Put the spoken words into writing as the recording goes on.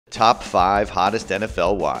Top 5 Hottest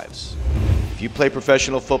NFL Wives. If you play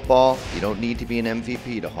professional football, you don't need to be an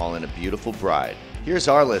MVP to haul in a beautiful bride. Here's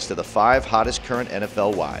our list of the 5 hottest current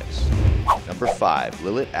NFL wives. Number 5,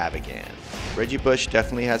 Lilit Avagyan. Reggie Bush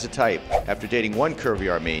definitely has a type. After dating one curvy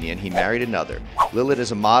Armenian, he married another. Lilit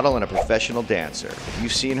is a model and a professional dancer. If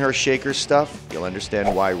you've seen her shake her stuff, you'll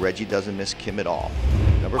understand why Reggie doesn't miss Kim at all.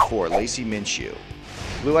 Number 4, Lacey Minchew.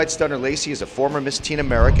 Blue-eyed stunner Lacey is a former Miss Teen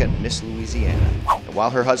America and Miss Louisiana. And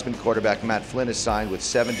while her husband, quarterback Matt Flynn, has signed with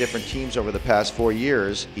 7 different teams over the past 4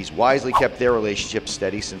 years, he's wisely kept their relationship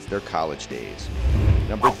steady since their college days.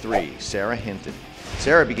 Number 3, Sarah Hinton.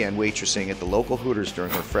 Sarah began waitressing at the local Hooters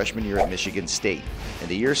during her freshman year at Michigan State. In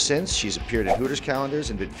the years since, she's appeared in Hooters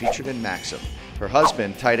calendars and been featured in Maxim. Her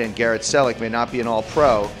husband, tight end Garrett Selleck, may not be an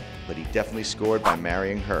all-pro, but he definitely scored by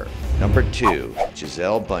marrying her. Number 2,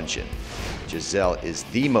 Gisele Bundchen. Gisele is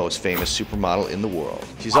the most famous supermodel in the world.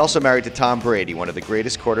 She's also married to Tom Brady, one of the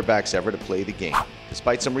greatest quarterbacks ever to play the game.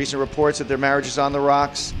 Despite some recent reports that their marriage is on the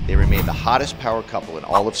rocks, they remain the hottest power couple in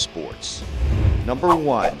all of sports. Number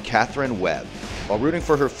 1, Catherine Webb. While rooting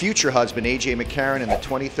for her future husband, A.J. McCarron, in the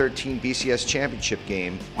 2013 BCS Championship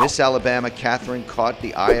game, Miss Alabama Catherine caught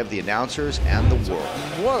the eye of the announcers and the world.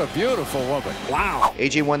 What a beautiful woman. Wow.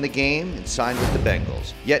 A.J. won the game and signed with the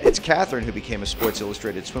Bengals. Yet it's Catherine who became a Sports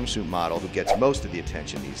Illustrated swimsuit model who gets most of the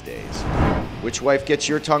attention these days. Which wife gets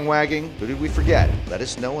your tongue wagging? Who did we forget? Let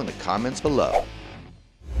us know in the comments below.